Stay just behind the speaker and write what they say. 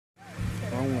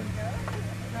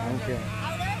Okay.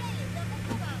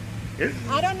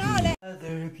 I don't know.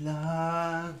 Other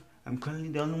vlog. I'm currently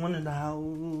the only one in the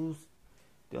house.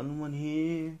 The only one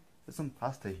here. There's some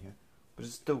pasta here, but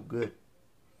it's still good.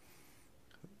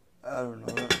 I don't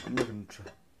know. I'm not gonna try.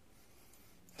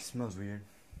 It smells weird.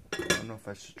 I don't know if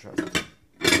I should trust it.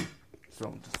 So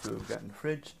I'm just gonna go in the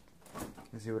fridge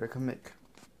and see what I can make.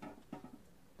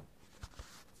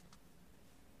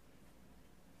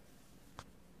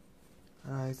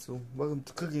 Alright, so welcome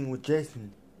to Cooking with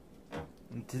Jason.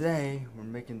 And today we're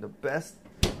making the best,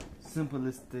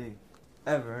 simplest thing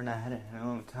ever, and I had it in a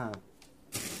long time.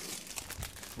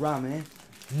 Ramen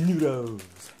noodles.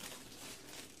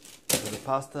 So the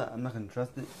pasta, I'm not gonna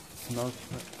trust it. It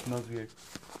smells weird.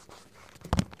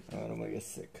 I don't want to get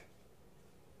sick.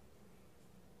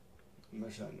 I'm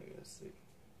not trying to get sick.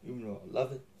 Even though I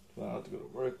love it, so I have to go to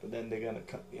work, but then they're gonna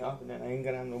cut me off, and then I ain't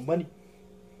gonna have no money.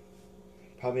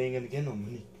 Probably ain't gonna get no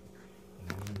money.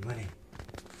 No money.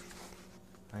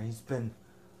 I ain't spend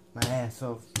my ass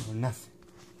off for nothing.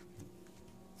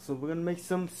 So we're gonna make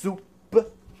some soup.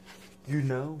 You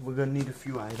know, we're gonna need a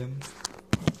few items.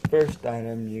 First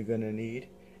item you're gonna need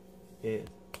is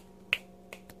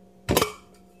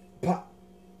pot.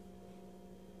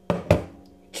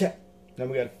 Check. Now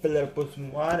we gotta fill it up with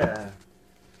some water.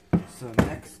 So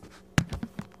next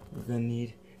we're gonna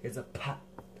need is a pot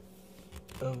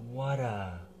of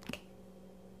water.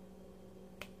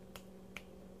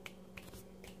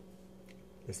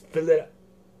 Let's fill it up.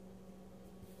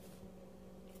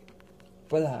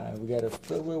 Voila, we gotta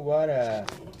fill it with water.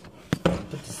 Put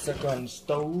the sucker on the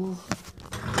stove.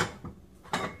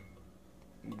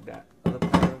 Move that other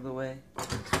part out of the way.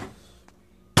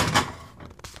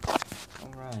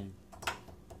 Alright.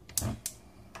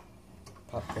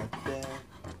 Pop that there.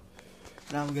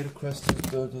 Now we gotta crush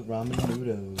those ramen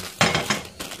noodles.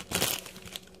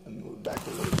 Let me move back a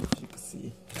little bit so you can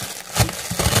see.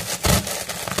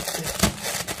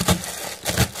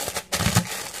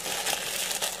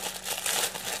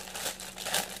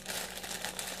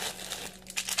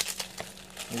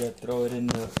 We gotta throw it in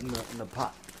the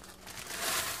pot.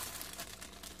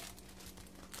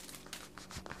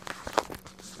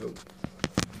 So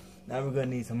now we're gonna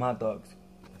need some hot dogs.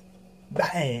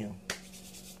 Bam!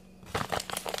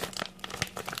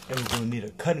 Then we're gonna need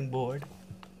a cutting board.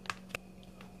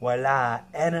 Voila,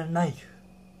 and a knife.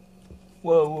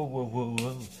 Whoa, whoa, whoa, whoa,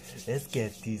 whoa. Let's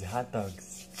get these hot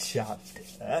dogs chopped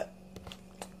up.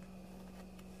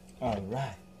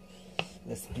 Alright,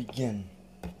 let's begin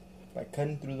by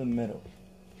cutting through the middle.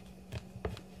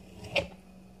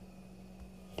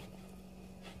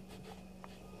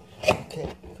 Okay,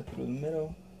 cut through the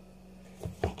middle.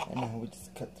 And now we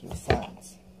just cut through the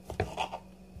sides.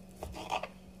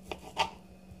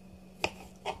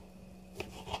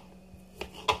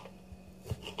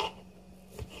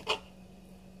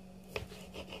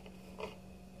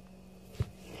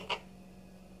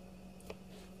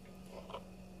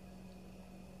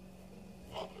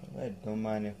 Don't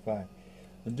mind if I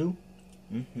do.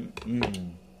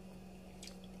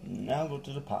 Now go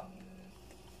to the pot.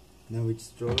 Now we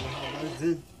just throw the hot dogs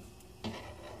in.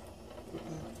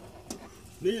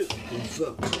 What's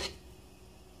up?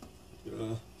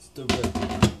 Still good.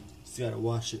 Just gotta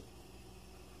wash it.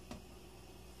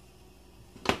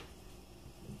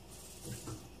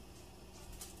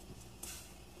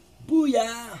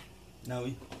 Booyah! Now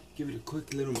we give it a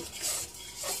quick little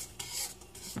mix.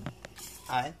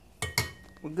 Alright.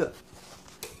 We're good.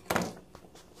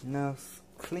 Now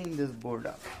clean this board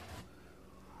up.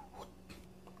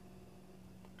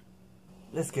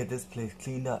 Let's get this place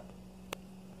cleaned up.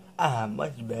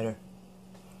 Much better.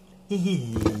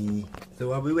 So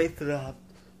while we wait for the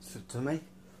soup to make,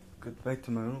 go back to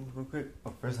my room real quick.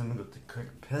 But first I'm gonna go take a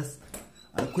quick piss.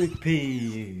 A quick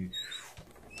pee.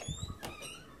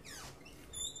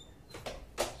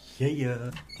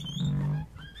 Yeah.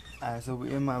 Alright, so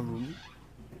we're in my room.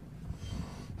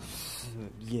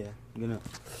 Yeah, I'm gonna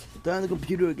put on the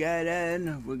computer again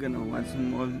and we're gonna watch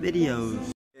some more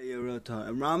videos. Yeah, real talk.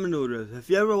 And ramen noodles. If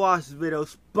you ever watch this video,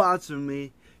 sponsor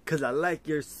me, cause I like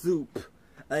your soup.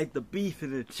 I like the beef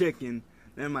and the chicken.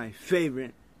 They're my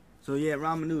favorite. So yeah,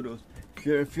 ramen noodles.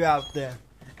 If you're out there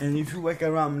and if you work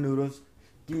at ramen noodles,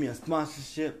 give me a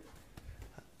sponsorship.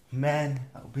 Man,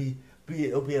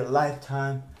 it'll be a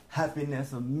lifetime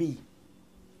happiness of me.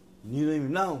 You don't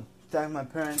even know. Tell my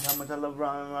parents how much I love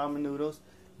ramen noodles.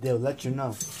 They'll let you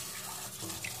know.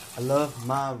 I love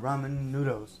my ramen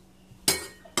noodles.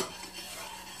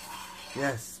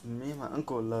 Yes, me and my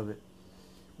uncle love it.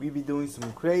 We be doing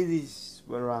some crazy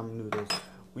with ramen noodles.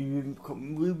 We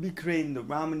be creating the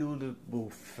ramen noodle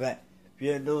buffet. If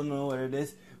you don't know what it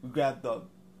is, we got the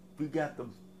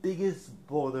biggest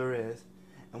bowl there is,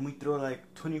 and we throw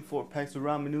like 24 packs of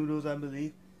ramen noodles, I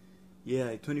believe. Yeah,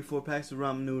 like 24 packs of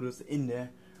ramen noodles in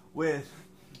there with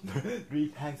 3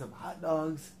 packs of hot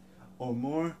dogs or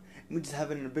more. And we just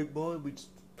have it in a big bowl.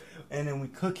 And then we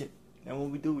cook it. And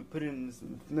what we do, we put it in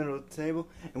the middle of the table,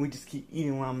 and we just keep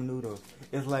eating ramen noodles.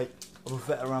 It's like a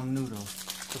buffet of ramen noodles.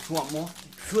 If you want more,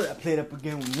 fill that plate up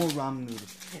again with more ramen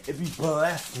noodles. It be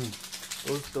blasting.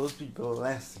 Those be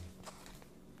blasting.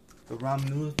 The ramen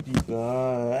noodles be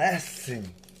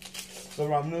blasting. So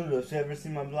ramen noodles, if you ever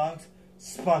seen my vlogs,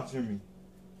 sponsor me.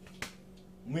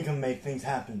 We can make things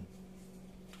happen.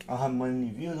 I don't have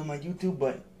many views on my YouTube,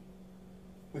 but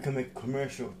we can make a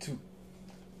commercial too.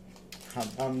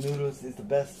 Ramen noodles is the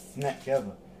best snack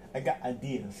ever. I got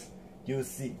ideas. You'll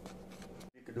see.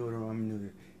 You can do it on ramen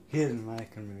noodles. Here's my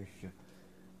commercial.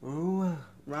 Ooh,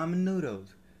 ramen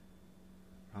noodles.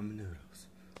 Ramen noodles.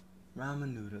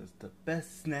 Ramen noodles. The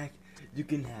best snack you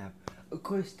can have. Of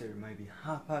course, there might be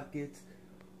Hot Pockets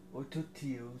or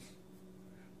tortillas,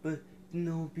 but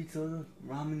no pizza or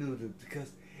ramen noodles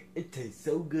because it tastes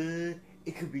so good.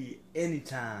 It could be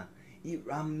anytime. Eat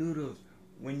ramen noodles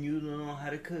when you don't know how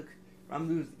to cook. Ramen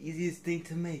noodles is the easiest thing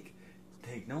to make.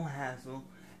 Take no hassle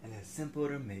and it's simple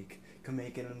to make. You can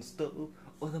make it on the stove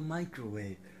or the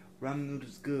microwave. Ramen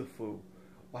noodles is good for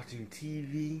watching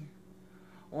TV,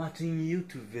 watching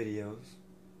YouTube videos,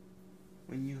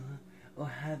 when you are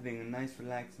having a nice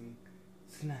relaxing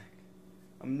snack.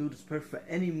 Ramen noodles is perfect for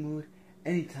any mood,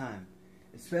 anytime,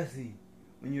 especially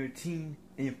when you're a teen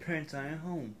and your parents are at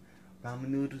home. Ramen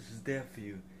noodles is there for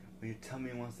you when your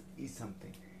tummy wants to eat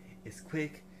something. It's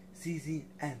quick, it's easy,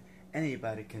 and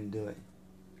anybody can do it.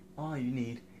 All you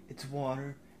need is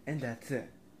water, and that's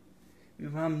it.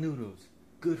 Ramen noodles,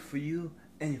 good for you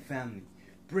and your family.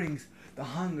 Brings the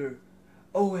hunger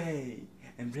away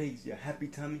and brings your happy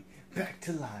tummy back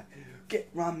to life.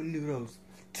 Get ramen noodles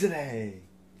today.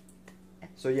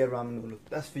 So yeah, ramen noodles,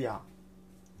 that's for y'all.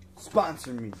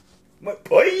 Sponsor me. My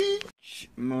boy!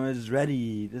 Is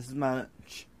ready. This is my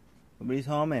lunch. Nobody's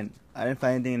home and I didn't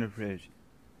find anything in the fridge.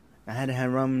 I hadn't had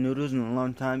ramen noodles in a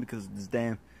long time because of this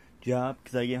damn job.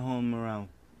 Because I get home around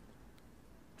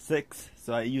 6.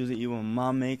 So I usually eat what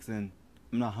Mom makes and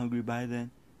I'm not hungry by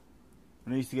then.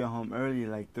 When I used to get home early,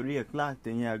 like 3 o'clock,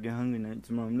 then yeah, I'd get hungry and I'd eat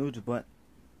some ramen noodles. But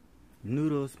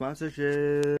noodles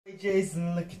sponsorship. Hey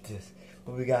Jason, look at this.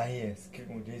 What we got here? It's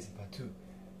Kicking with Jason Part 2.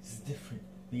 This is different.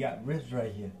 We got ribs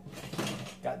right here.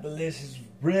 Got delicious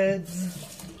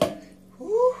ribs.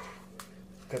 Woo!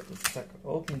 Cut the sucker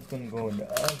open. It's gonna go in the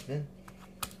oven.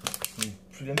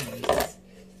 Put them in this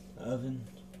oven.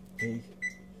 Big.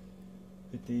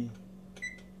 50.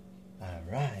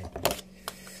 Alright.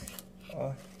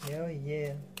 Oh, hell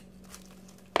yeah.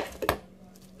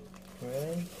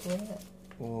 Ready for that?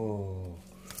 Ooh.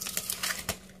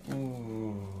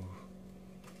 Ooh.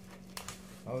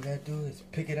 All we gotta do is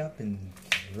pick it up and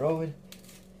throw it.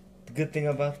 The good thing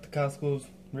about the Costco's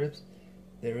ribs,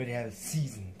 they already have it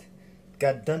seasoned.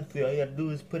 Got done for you. All you gotta do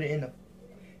is put it in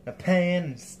a pan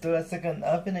and stir that sucker in the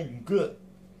oven and you're good.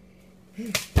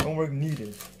 No work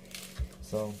needed.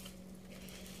 So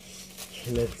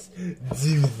let's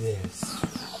do this.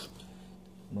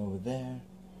 Come over there.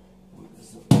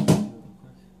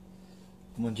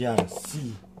 I want y'all to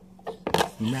see the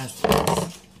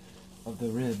masterpiece of the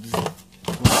ribs.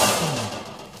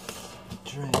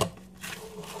 Tray.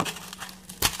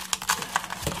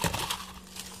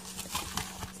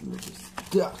 It's a little bit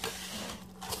stuck.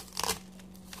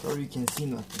 Sorry you can't see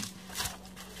nothing.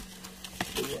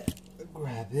 But yeah,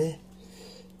 grab it.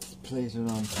 Just place it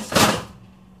on.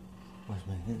 Wash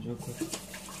my hands real quick.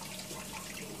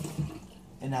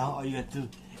 And now all you gotta do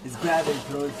is grab it and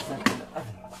throw it back in the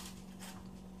oven.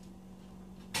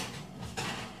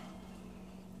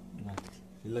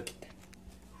 Look at that.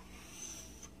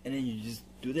 And then you just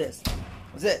do this.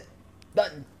 That's it.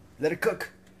 Done. Let it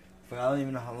cook. For I don't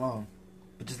even know how long.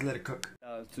 But just let it cook.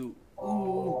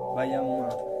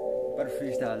 Vayamos para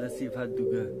freestyle. Let's see if I do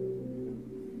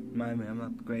good. My man, I'm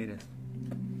not the greatest.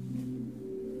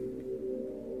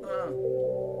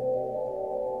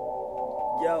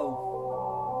 Yo.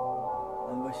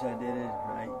 I wish I did it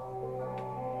right.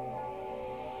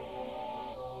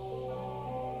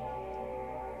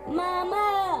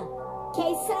 Mama,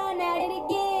 K-Son at it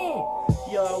again.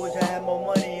 Yo, I wish I had more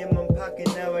money in my pocket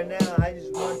now right now. I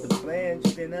just want the plan.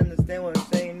 You didn't understand what I'm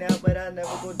saying now, but I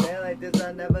never go down like this.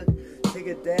 I never take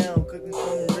it down. Cooking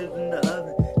some ribs in the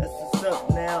oven. That's what's up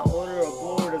now. Order a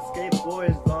board, a skateboard,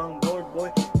 is longboard,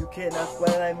 boy. You cannot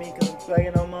swag like me, cause I'm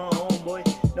swagging on my own, boy.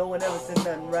 No one ever said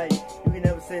nothing right. You can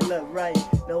never say look right.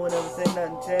 No one ever said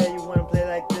nothing. Tell you wanna play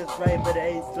like this, right? But it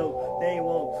ain't so. so they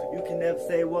won't. You can never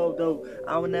say whoa though.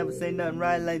 I would never say nothing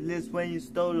right like this when you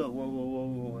stole it. Whoa, whoa, whoa,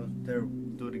 whoa, whoa. There,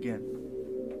 do it again.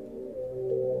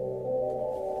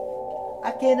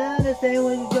 I can't understand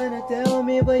what you're trying to tell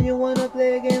me, but you wanna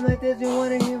play a game like this, you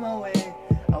wanna hear my way.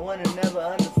 I wanna never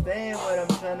understand what I'm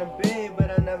trying to be, but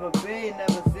I never be,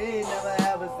 never see, never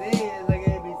have a see. It's like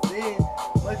ABC.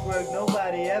 Much work,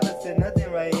 nobody ever said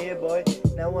nothing right here, boy.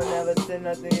 No one ever said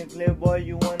nothing clear, boy.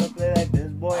 You wanna play like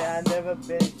this, boy? I never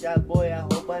been shot, boy. I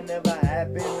hope I never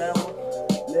happen. I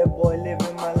won't live, boy,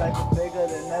 living my life is bigger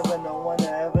than ever. No one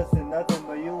ever said nothing,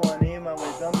 but you wanna hear my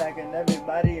way. Come back and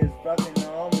everybody is fucking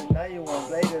home, and now you want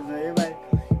play this. Everybody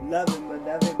loving, but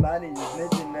everybody just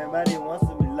snitching. Everybody wants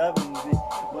to be loving, see.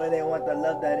 Boy, they want the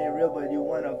love that ain't real, but you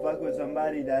wanna fuck with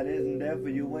somebody that isn't there for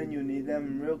you when you need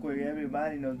them real quick.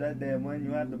 Everybody knows that when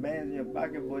you have the bands in your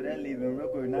pocket, boy, that leaving real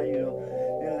quick. Now you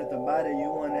don't let the body you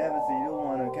wanna ever see. You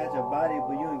wanna catch a body,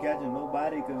 but you ain't catching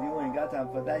nobody, cause you ain't got time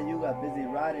for that. You got busy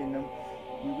riding them.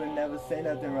 You could never say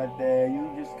nothing right there.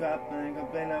 You just complaining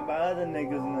about other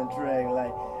niggas in the track.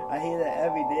 Like, I hear that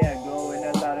every day I go, and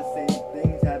a lot of same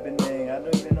things happening. I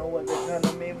don't even know what they're trying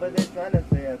to mean, but they're trying to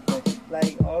say a thing.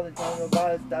 Like, all they're talking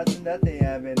about is nothing that they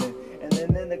having it. And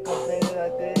then they're complaining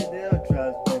like they don't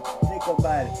trust them. Think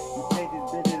about it. You take these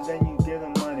bitches and you give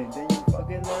them money. Then you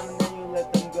fucking them and then you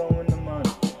let them go in the money.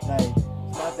 Like,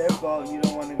 it's not their fault you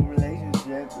don't want a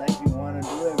relationship. Like, you want to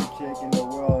do every chick in the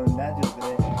world, and that's just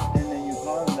it. And then you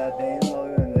call them that they ain't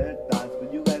loyal in their thoughts.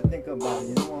 But you gotta think about it.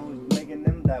 You're the one who's making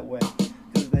them that way.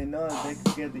 Cause they know that they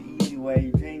can get the easy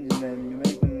way. You're changing them. You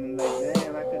make them like,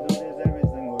 damn, I could do this every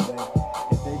single day.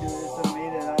 If they do this to me,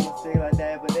 then I'ma stay like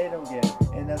that. But they don't get it.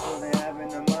 And that's what they have in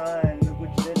their mind. Look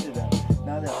what you did to them.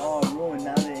 Now they're all ruined.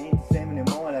 Now they ain't the same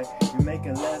anymore. Like, you're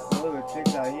making less loyal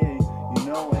chicks out here. You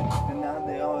know it. And now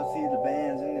they all see the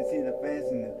bands and they see the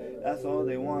fanciness. That's all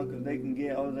they want, cause they can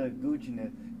get all the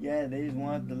Gucci-ness. Yeah, they just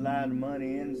want the lot of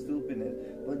money and the stupidness,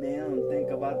 but they don't think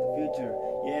about the future.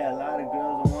 Yeah, a lot of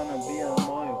girls don't wanna be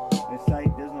loyal. It's like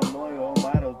there's no loyal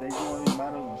models. They just want to be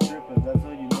models and strippers. That's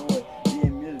how you know it. Be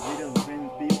in music videos with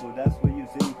famous people. That's what you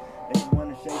see. They just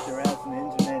wanna shake their ass on the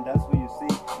internet. That's what you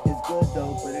see. It's good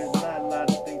though, but there's not a lot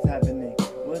of things happening.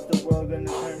 What's the world gonna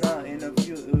turn out in a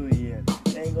few years?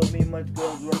 There ain't gonna be much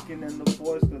girls working in the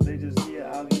force, cause they just here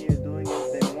out here doing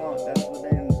what they want. That's what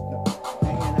they understand.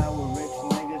 Hanging out with rich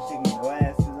niggas, shaking their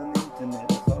asses on the internet.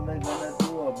 That's all they're gonna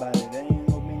do about it. They ain't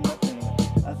gonna be nothing.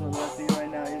 That's what I see right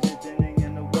now. Is it changing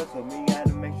in the world? So we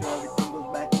gotta make sure everything goes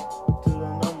back to the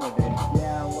normal days.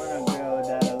 Yeah, I want a girl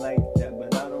that I like that,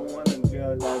 but I don't want a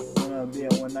girl that's gonna be a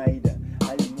one-nighter.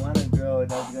 I just want a girl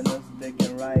that's gonna stick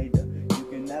and ride her. You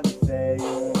can never say you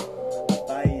won't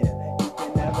fight her. You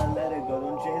can never let it go.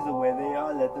 Don't change the way they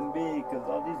are. Let them be. Cause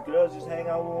all these girls just hang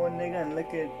out with one nigga and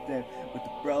look at them with the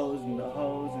bros and the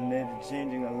hoes, and they're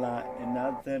changing a lot. And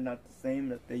now they're not the same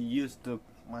that they used to.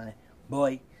 My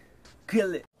boy,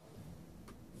 kill it.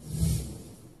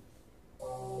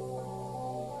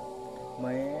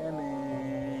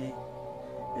 Miami,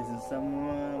 is it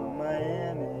someone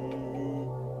Miami?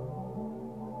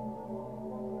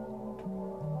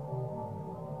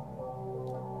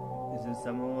 Is it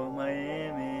someone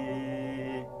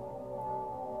Miami?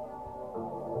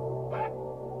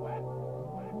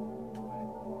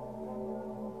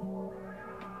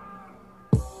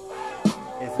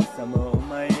 Is it summer in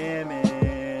Miami?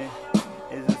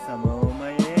 Is it summer in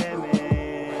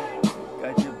Miami?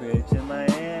 Got your bitch in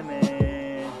Miami.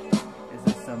 Is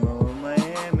it summer in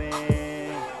Miami?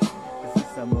 Is it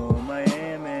summer in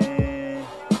Miami?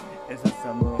 Is it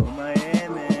summer in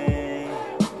Miami?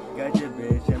 Got your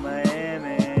bitch in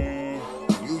Miami.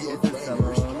 Is it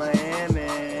summer in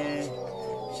Miami?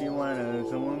 She wanna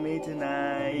come with me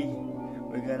tonight.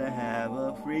 We're gonna have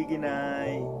a freaky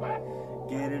night.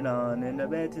 Get it on in the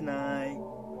bed tonight.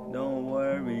 Don't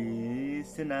worry,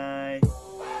 it's tonight.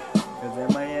 Cause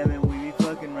in Miami we be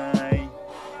fucking right.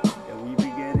 Yeah, we be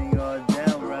getting all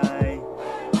down right.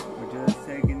 We're just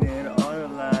taking it all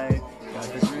alive. Got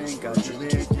the drink, got the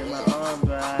bitch in my arms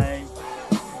right.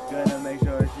 Gonna make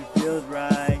sure she feels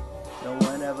right. No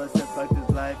one ever said fuck this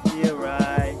life here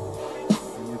right.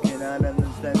 And you cannot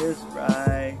understand this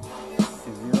right.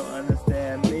 Cause you don't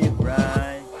understand me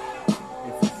right.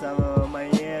 It's the summer of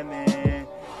Miami.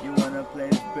 You wanna play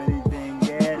this pretty thing,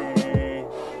 get it.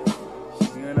 She's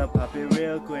gonna pop it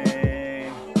real quick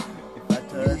if I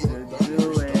touch her to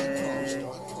do it.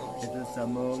 It's the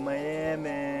summer of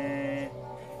Miami.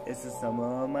 It's the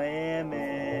summer of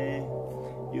Miami.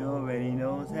 You already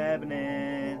know what's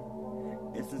happening.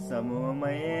 It's the summer of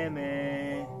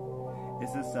Miami.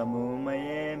 It's the summer of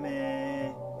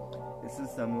Miami. This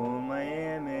is summer in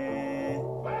Miami.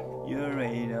 You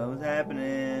already know what's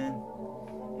happening.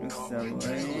 It's summer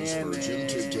in Miami.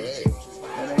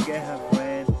 Gonna get her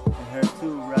friend and her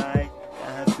two right.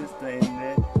 Got her sister in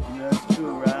there. You know it's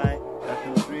true, right?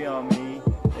 Got those three on me.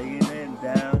 They getting it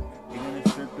down. They're gonna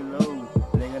strip it low.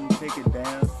 They're gonna take it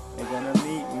down. They're gonna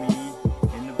meet me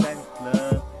in the back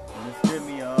club. Gonna strip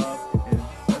me off and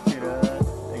suck it up.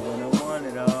 They're gonna want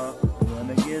it all. I'm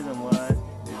gonna give them what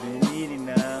they've been needing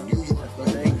now. That's what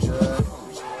they good.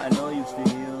 I know you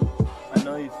feel. I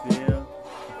know you feel.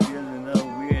 Feeling the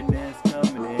weirdness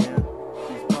coming in.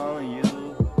 She's calling you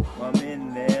while I'm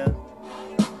in there.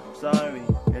 Sorry,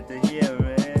 get to hear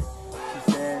it.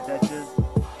 She said that's just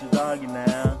doggy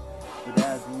now, but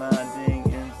that's my thing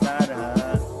inside of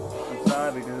her. I'm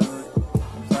sorry, dude.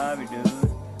 I'm sorry, dude.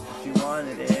 If she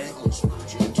wanted it,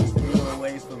 you were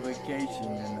away for vacation,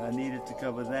 and I needed to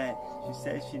cover that. She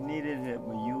said she needed it,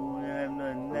 but you didn't have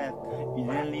nothing left. You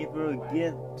didn't leave her a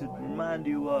gift to remind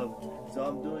you of. So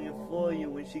I'm doing it for you.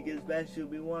 When she gets back, she'll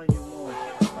be wanting you more.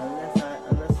 Unless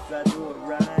I do it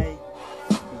right.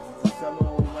 'Cause it's the summer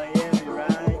in Miami,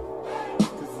 right?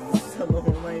 'Cause it's the summer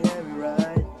in Miami,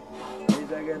 right?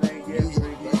 Things are gonna get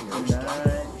freaky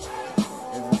tonight.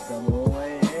 It's the summer in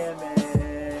Miami.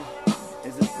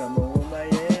 It's the summer in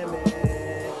Miami.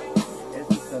 It's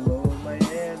the summer in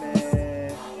Miami.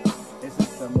 It's the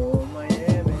summer in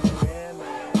Miami.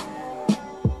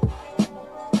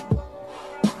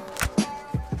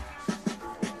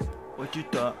 What you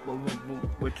thought?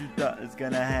 What you thought is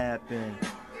gonna happen?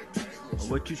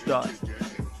 What you thought?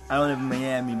 I don't live in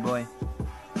Miami, boy.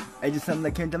 It's just something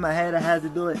that came to my head. I had to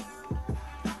do it.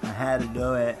 I had to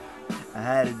do it. I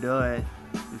had to do it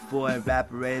before it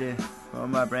evaporated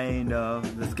from my brain, though.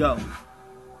 Let's go.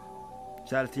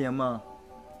 Shout out to your mom.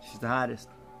 She's the hottest.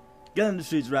 Get in the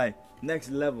streets right. Next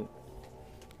level.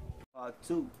 Part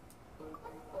 2.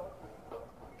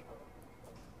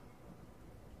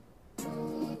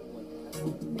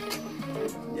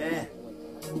 Yeah.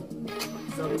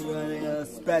 Something you ain't gonna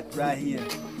expect right here.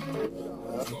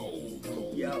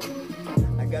 Yo,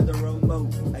 I got the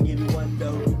remote. I give you one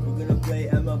dope. We're gonna play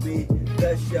MLB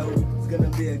The Show. It's gonna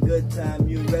be a good time.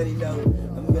 You already know.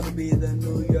 I'm gonna be the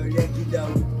New York Yankee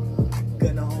though.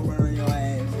 Gonna home run on your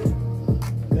ass.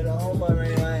 Gonna home run on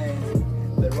your ass.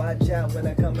 But watch out when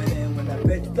I coming in. When I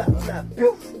bitch flop,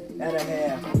 poof, out of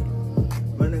hair.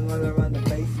 Running all around the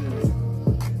bases.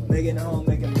 Making home,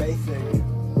 making basic.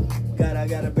 I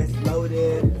got a base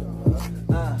loaded.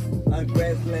 A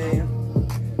grand slam.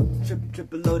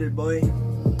 Triple loaded, boy.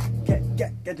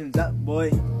 Catch him up, boy.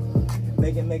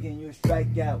 Making you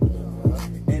strike out.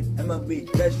 And MLB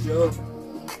The Show.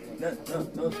 No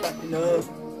stopping up.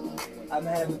 I'm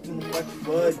having too much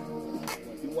fun.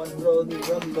 You wanna throw the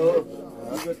rumble?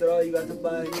 You gonna throw, you got to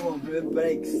buy, you want good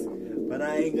breaks. But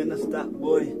I ain't gonna stop,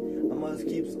 boy. I must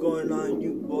keep scoring on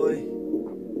you, boy.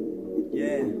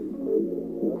 Yeah.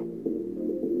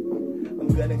 I'm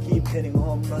gonna keep hitting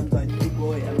home runs on you,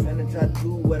 boy. I'm gonna try to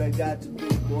do what I got to do,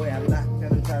 boy. I'm not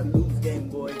gonna try to lose game,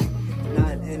 boy.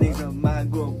 9 innings of my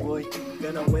growth, boy.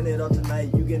 Gonna win it all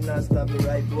tonight. You cannot stop it,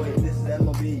 right, boy. This is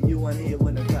MLB. You wanna hear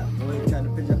when I clap, boy. Trying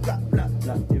to pitch a flop, flop,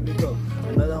 flop. Here we go.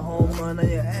 Another home run on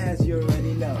your ass. You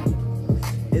already know.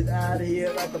 It's out of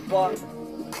here at the park.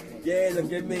 Yeah,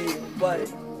 look at me, buddy.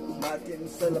 My team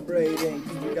celebrating,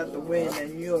 cause we got the win,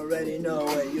 and you already know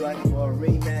it. You ask for a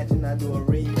rematch, and I do a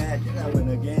rematch, and I win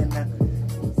again. Now,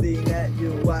 see that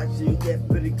you watch, you get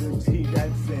pretty good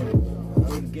G-Jackson.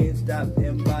 When game stop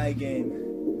and buy a game,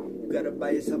 you gotta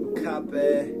buy yourself a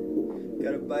copy.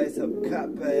 Gotta buy yourself a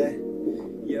copy.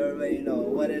 You already know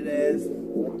what it is.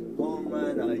 Home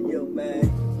run on you, man.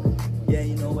 Yeah,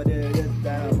 you know what it is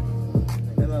now.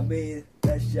 MLB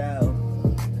The Show.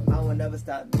 I will never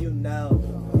stop, you know.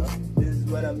 This is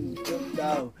what I'm doing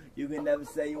now. You can never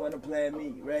say you wanna play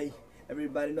me, Ray.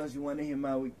 Everybody knows you wanna hear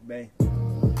my week, babe.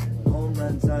 Home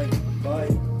runs on you, boy.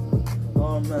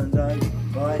 Home runs on you,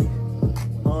 boy.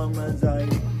 Home runs on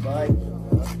you, boy.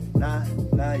 Nah,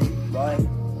 you, boy.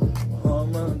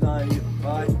 Home runs on you,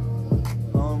 boy.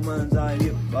 Home runs on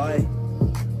you, boy.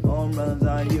 Home runs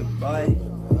on you, boy.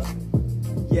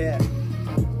 Yeah.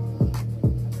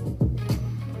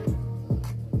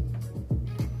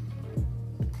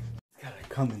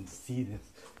 Come and see this.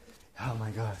 Oh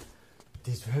my god.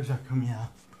 These ribs are coming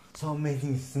out. So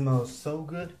amazing. It smells so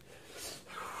good.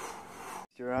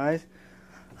 Your eyes.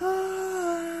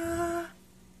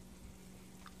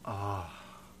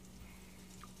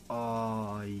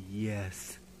 Oh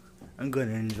yes. I'm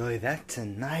gonna enjoy that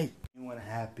tonight. You want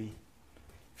happy.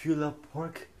 If you love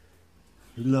pork,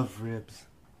 you love ribs.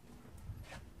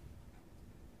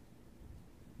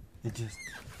 It just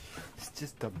It's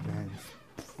just a man.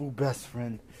 Food best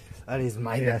friend. That is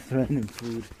my best friend in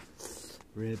food.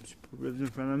 Ribs. Put ribs in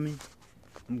front of me.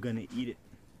 I'm gonna eat it.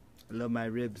 I love my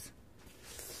ribs.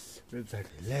 Ribs are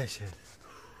delicious.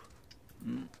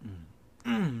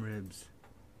 Ribs.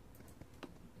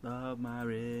 Love my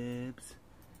ribs.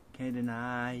 Can't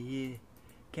deny it.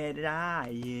 Can't deny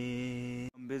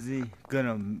it. I'm busy.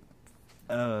 Gonna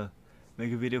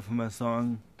make a video for my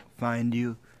song Find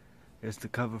You. There's the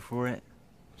cover for it.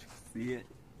 You can see it.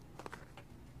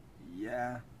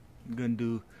 Yeah. I'm gonna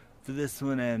do for this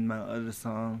one and my other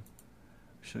song.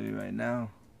 I'll show you right now.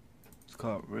 It's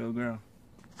called Real Girl.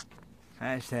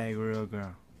 Hashtag Real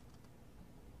Girl.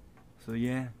 So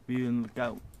yeah, be on the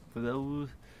lookout for those.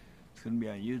 It's gonna be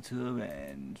on YouTube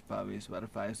and it's probably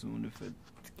Spotify soon if it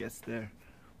gets there.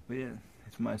 But yeah,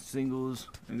 it's my singles.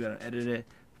 I'm gonna edit it,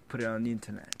 put it on the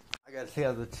internet. I gotta take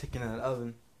out the chicken out of the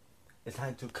oven. It's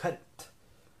time to cut it.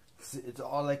 It's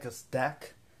all like a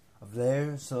stack of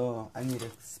layers, so I need to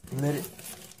split it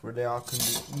where they all can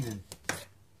be even.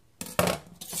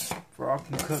 For all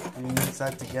can cook and the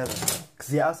inside together. Cause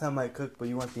the outside might cook, but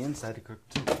you want the inside to cook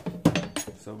too.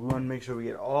 So we want to make sure we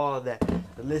get all that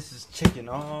delicious chicken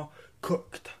all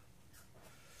cooked.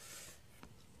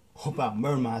 Hope I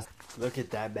burn my. Look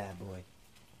at that bad boy.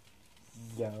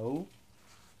 Yo.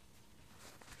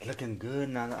 Looking good.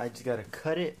 Now I just gotta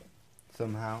cut it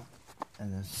somehow.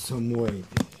 And then some way.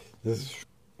 I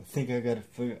think I gotta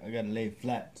lay it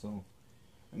flat, so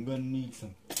I'm gonna need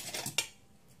some.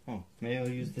 Oh, maybe I'll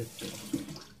use this.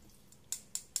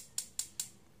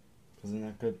 Cause then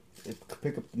it could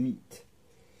pick up the meat.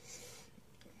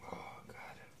 Oh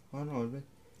god. Oh no,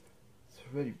 it's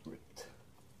already bricked.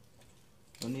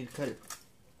 I need to cut it.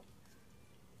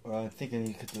 Or I think I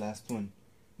need to cut the last one.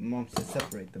 Mom said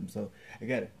separate them, so I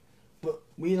got it. But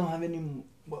we don't have any.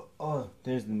 Well, oh,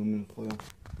 there's the aluminum foil.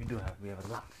 We have a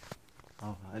lot.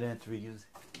 Oh, I didn't have to reuse it.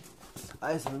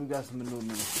 Alright, so we got some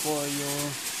aluminum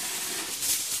foil.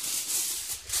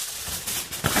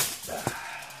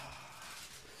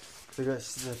 So guys,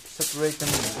 separate them.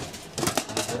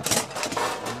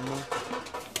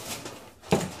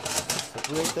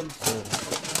 Separate them. So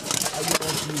I would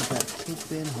like to use that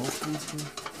tip in, hopefully soon.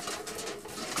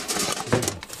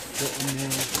 Fit in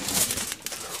there.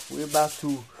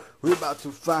 We're about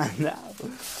to find out.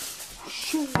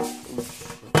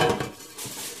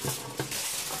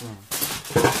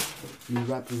 Let me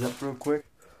wrap this up real quick.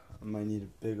 I might need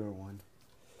a bigger one.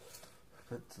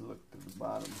 Let's look to the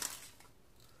bottom.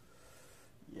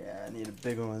 Yeah, I need a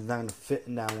bigger one. It's not gonna fit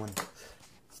in that one.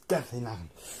 It's definitely not gonna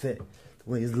fit the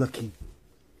way it's looking.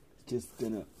 It's just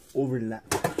gonna overlap.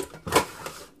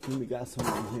 Then we got some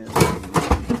in here.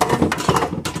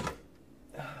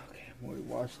 Okay, I'm gonna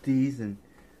wash these and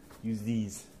use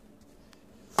these.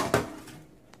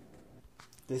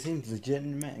 This seems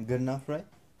legitimate and good enough, right?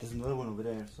 There's another one over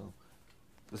there, so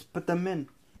let's put them in.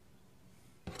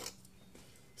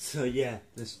 So yeah,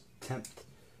 let's attempt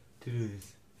to do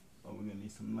this. Oh, we're gonna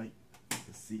need some light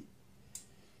to see.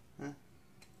 Huh?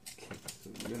 Okay, so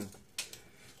we're gonna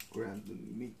grab the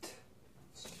meat,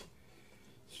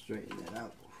 straighten it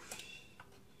out.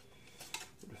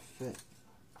 It'll fit.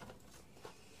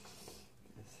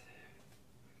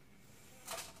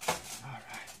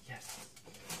 Alright, yes.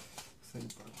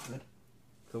 Looks like good.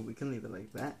 So we can leave it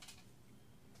like that.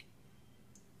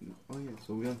 Oh yeah,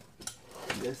 so we're gonna,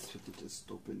 I guess we have to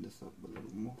just open this up a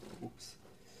little more. Oops.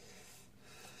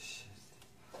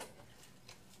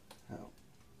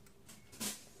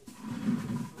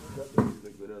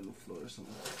 Liquid on the floor or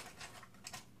something.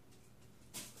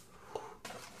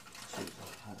 Shit,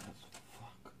 hot as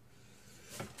fuck.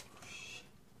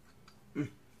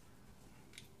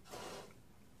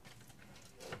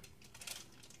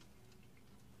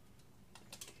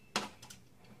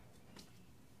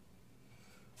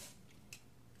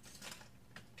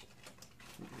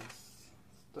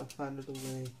 Stuff out of the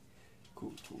way.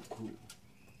 Cool.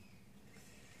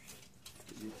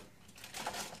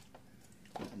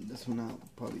 And this one out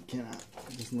probably cannot.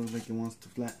 It just looks like it wants to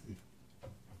flatten.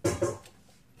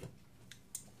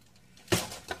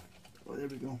 Oh, there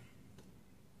we go.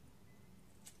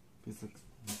 This looks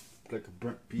like a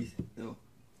burnt piece. No.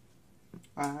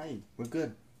 Alright, we're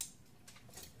good.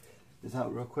 This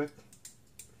out real quick.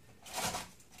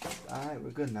 Alright,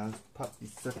 we're good. Now let's pop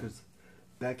these suckers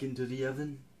back into the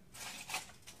oven.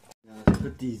 Now let's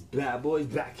put these bad boys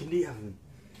back in the oven.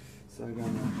 So I'm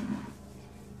gonna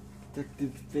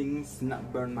protective things,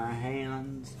 not burn my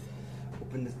hands.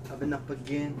 Open this oven up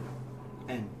again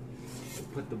and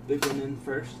put the big one in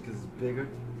first because it's bigger.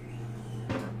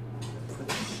 Put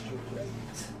it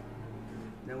straight.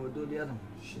 Then we'll do the other one.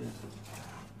 Shit.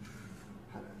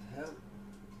 hell?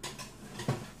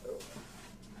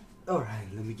 Alright,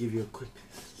 let me give you a quick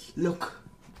look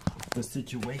at the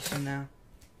situation now.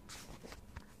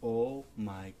 Oh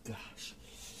my gosh.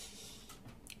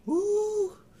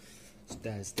 Woo!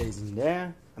 That stays in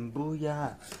there, and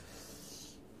booyah.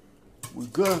 We're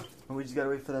good. And we just gotta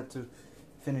wait for that to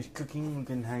finish cooking. We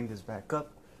can hang this back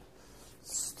up.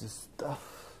 It's this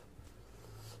stuff.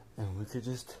 And we could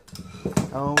just,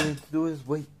 all we have to do is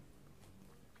wait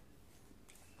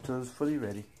till it's fully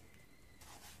ready.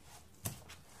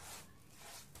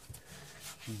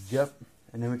 Yep.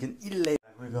 And then we can eat it later.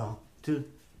 We go to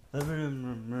the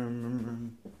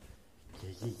room.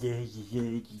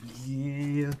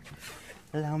 Yeah.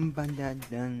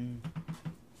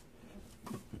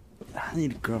 I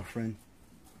need a girlfriend.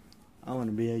 I want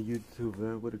to be a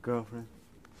YouTuber with a girlfriend.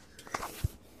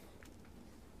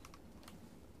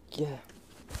 Yeah.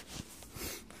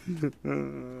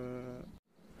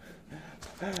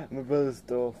 My brother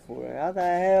stole for it. How the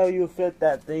hell you fit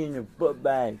that thing in your book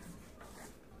bag?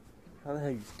 How the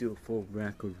hell you steal 4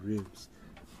 rack of ribs?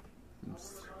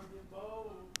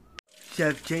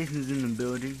 Chef Jason's in the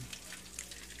building.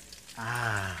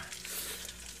 Ah.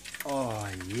 Oh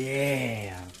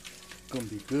yeah. Gonna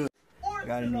be good.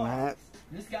 Got a new hat.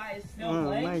 This guy is still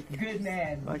blank. Good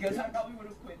man. Because I probably would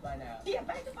have quit by now. Yeah,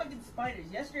 back to fucking spiders.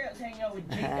 Yesterday I was hanging out with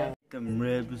Jacob. Them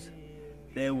ribs,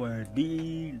 they were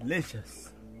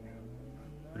delicious.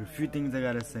 But a few things I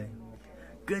gotta say.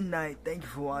 Good night. Thank you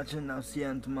for watching. I'll see you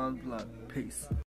on tomorrow's vlog. Peace.